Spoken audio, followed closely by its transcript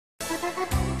Hi,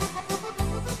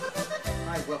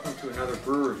 welcome to another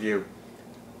brew review.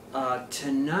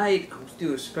 Tonight I'm going to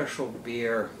do a special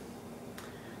beer.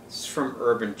 This is from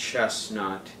Urban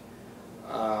Chestnut.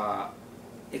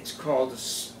 It's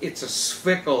a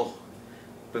Zwickel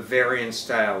Bavarian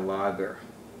Style lager.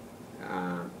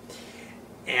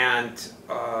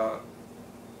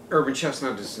 Urban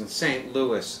Chestnut is in St.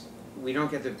 Louis. We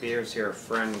don't get the beers here. A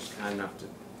friend was kind enough to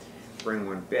bring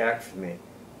one back for me.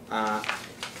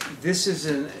 This is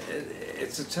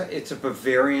it's a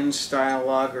Bavarian style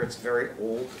lager. It's very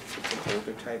old. It's an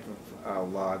older type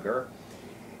of lager,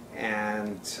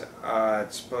 and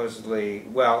it's supposedly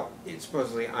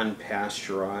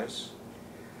unpasteurized,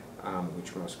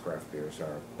 which most craft beers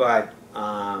are, but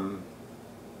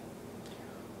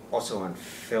also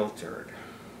unfiltered.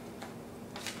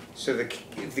 So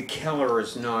the color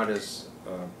is not as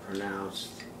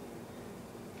pronounced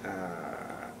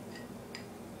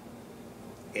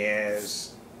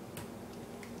as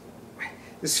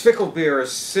the Zwickel beer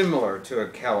is similar to a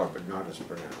Keller, but not as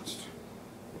pronounced.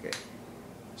 Okay,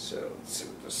 so let's see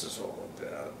what this is all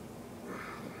about.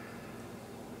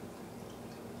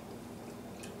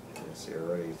 You see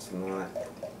already, it's not.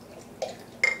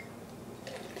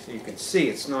 So you can see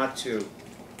it's not too.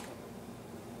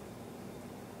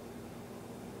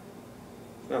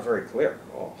 Not very clear at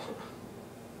all.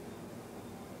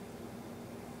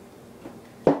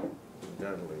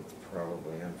 Undoubtedly, it's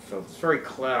probably unfiltered. It's very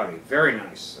cloudy. Very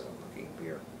nice looking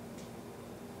beer.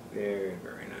 Very,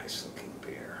 very nice looking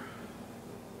beer.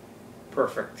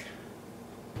 Perfect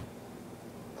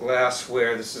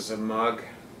glassware. This is a mug.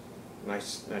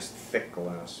 Nice thick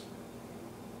glass.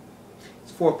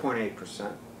 It's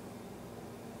 4.8%.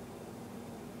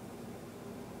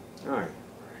 All right.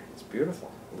 It's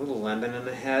beautiful. A little lemon in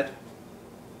the head.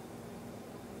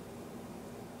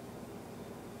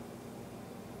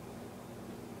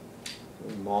 A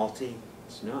little malty.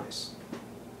 It's nice.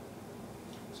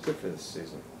 It's good for this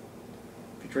season.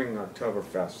 If you're drinking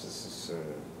Oktoberfest, this is a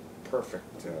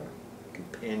perfect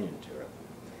companion to it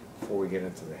before we get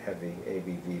into the heavy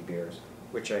ABV beers,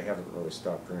 which I haven't really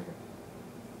stopped drinking.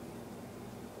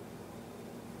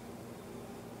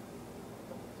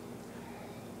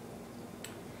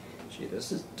 Gee,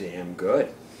 this is damn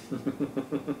good.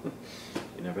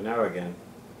 You never know again.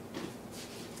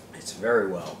 It's very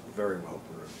well brewed.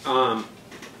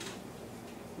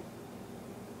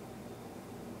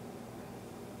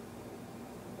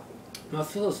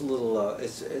 Mouthfeel is a little.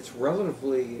 It's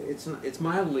relatively. It's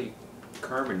mildly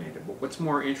carbonated. But what's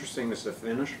more interesting is the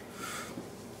finish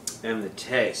and the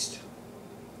taste.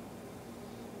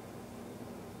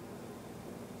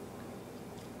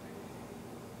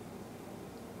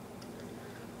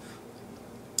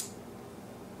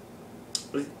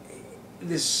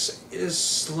 This is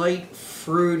slight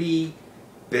fruity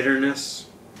bitterness,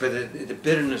 but the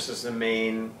bitterness is the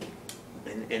main,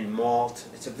 and malt.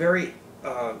 It's a very,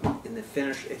 in the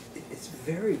finish, it's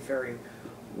very, very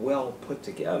well put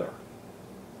together.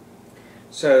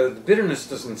 So the bitterness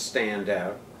doesn't stand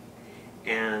out,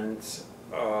 and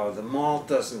the malt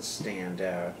doesn't stand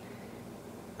out.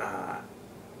 A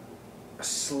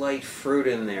slight fruit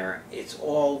in there. It's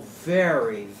all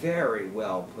very, very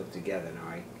well put together. Now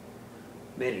I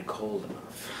made it cold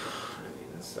enough. I mean,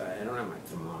 I don't have my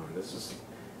thermometer. This is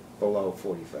below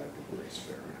 45 degrees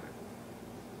Fahrenheit.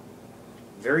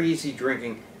 Very easy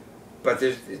drinking, but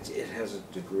it has a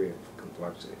degree of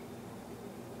complexity.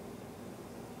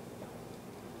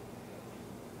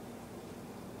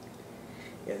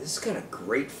 Yeah, this has got a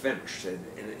great finish, and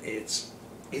it's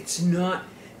not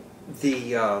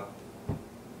the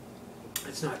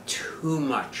it's not too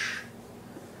much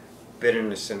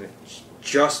bitterness in it.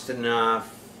 Just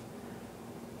enough,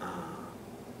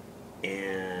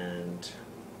 and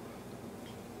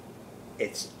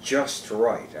it's just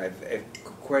right.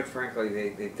 Quite frankly,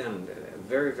 they've done a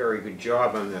very, very good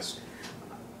job on this.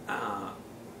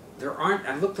 There aren't.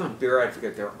 I looked on Beer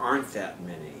Advocate. There aren't that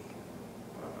many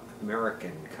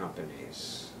American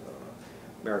companies,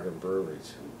 American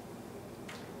breweries who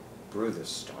brew this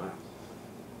style.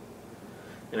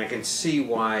 And I can see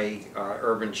why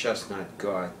Urban Chestnut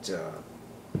got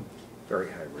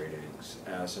very high ratings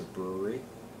as a brewery.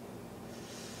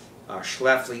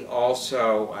 Schlafly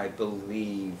also, I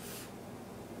believe,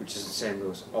 which is in St.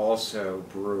 Louis, also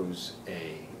brews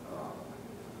a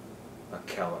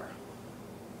Keller.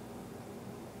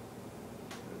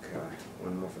 Okay,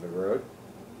 one more for the road.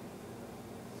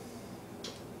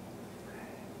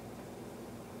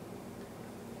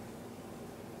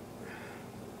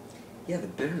 Yeah, the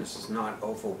bitterness is not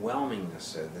overwhelming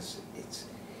this.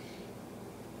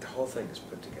 The whole thing is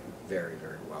put together very,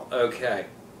 very well. Okay,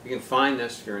 If you can find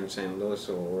this, if you're in St. Louis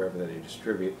or wherever that you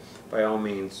distribute, by all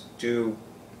means do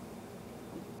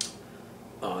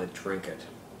drink it.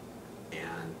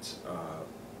 And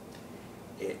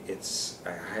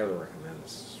I highly recommend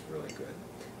this. It's really good.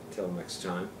 Until next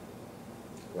time,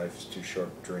 life is too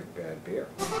short to drink bad beer.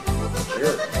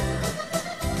 Cheers.